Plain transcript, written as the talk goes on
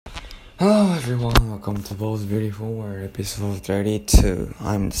Hello everyone, welcome to Paul's Beautiful World, episode 32.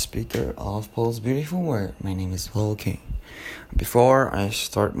 I'm the speaker of Paul's Beautiful World. My name is Paul King. Before I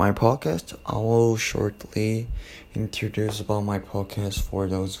start my podcast, I will shortly introduce about my podcast for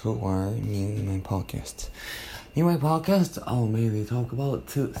those who are new in my podcast. In my podcast, I'll mainly talk about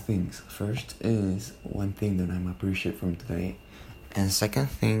two things. First is one thing that I'm appreciative from today, and second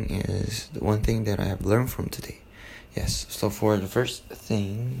thing is the one thing that I have learned from today. Yes, so for the first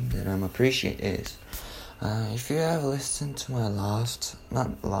thing that I'm appreciate is, if you have listened to my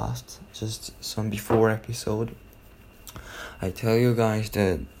just some before episode, I tell you guys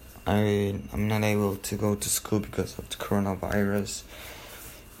that I'm not able to go to school because of the coronavirus.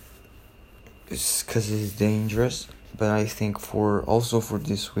 It's because it's dangerous, but I think for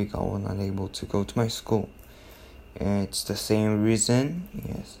this week I was not able to go to my school. It's the same reason,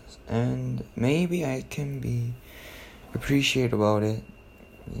 yes, and maybe I can be appreciate about it,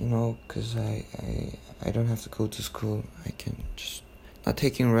 because I don't have to go to school. I can just not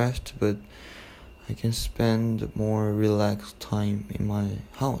taking rest, but I can spend more relaxed time in my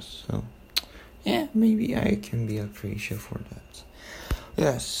house. So yeah, maybe I can be appreciative for that.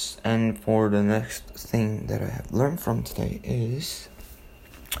 Yes, and for the next thing that I have learned from today is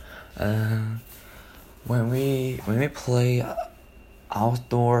when we play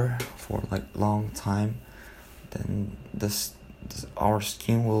outdoor for like long time, then our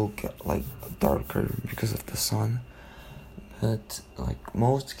skin will get like darker because of the sun. But like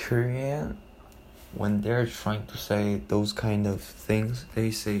most Korean, when they're trying to say those kind of things,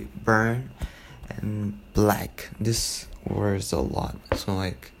 they say burn and black. This words a lot. So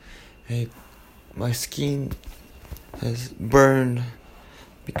like, hey, my skin has burned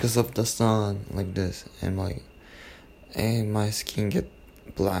because of the sun, like this, and like, hey, my skin get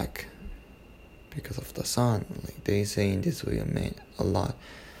black because of the sun. Like they say in this way a lot.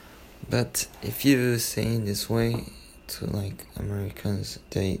 But if you say in this way to like Americans,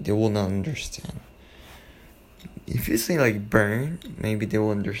 they will not understand. If you say like burn, maybe they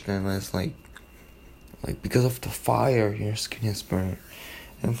will understand as like because of the fire your skin is burned.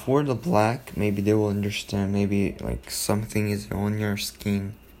 And for the black, maybe they will understand, maybe like something is on your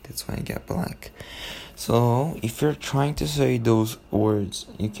skin, that's why I get black. So if you're trying to say those words,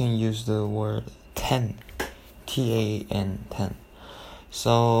 you can use the word tan, TAN, tan.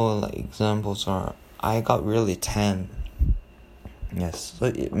 So like examples are, I got really tan. Yes, so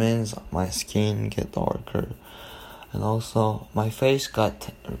it means my skin get darker, and also my face got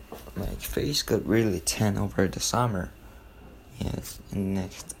really tan over the summer. Yes, and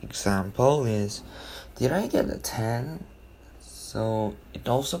next example is, did I get a tan? So it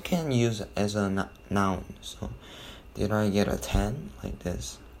also can use as a noun. So did I get a tan? Like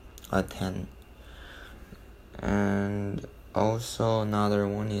this, a tan. And also another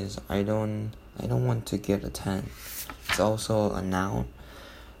one is, I don't want to get a tan. It's also a noun.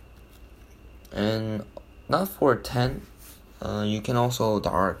 And not for tan, you can also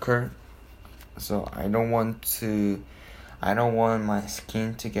darker. So I don't want my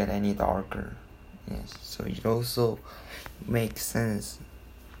skin to get any darker. Yes, so it also makes sense.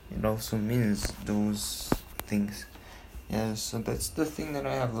 It also means those things. Yeah, so that's the thing that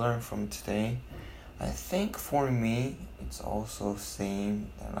I have learned from today. I think for me, it's also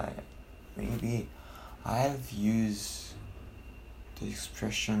same that I've used the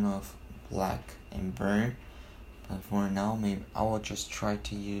expression of black and burn, but for now, maybe I will just try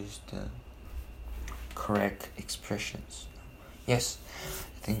to use the correct expressions. Yes,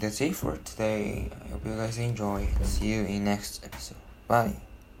 I think that's it for today. I hope you guys enjoy. See you in next episode. Bye.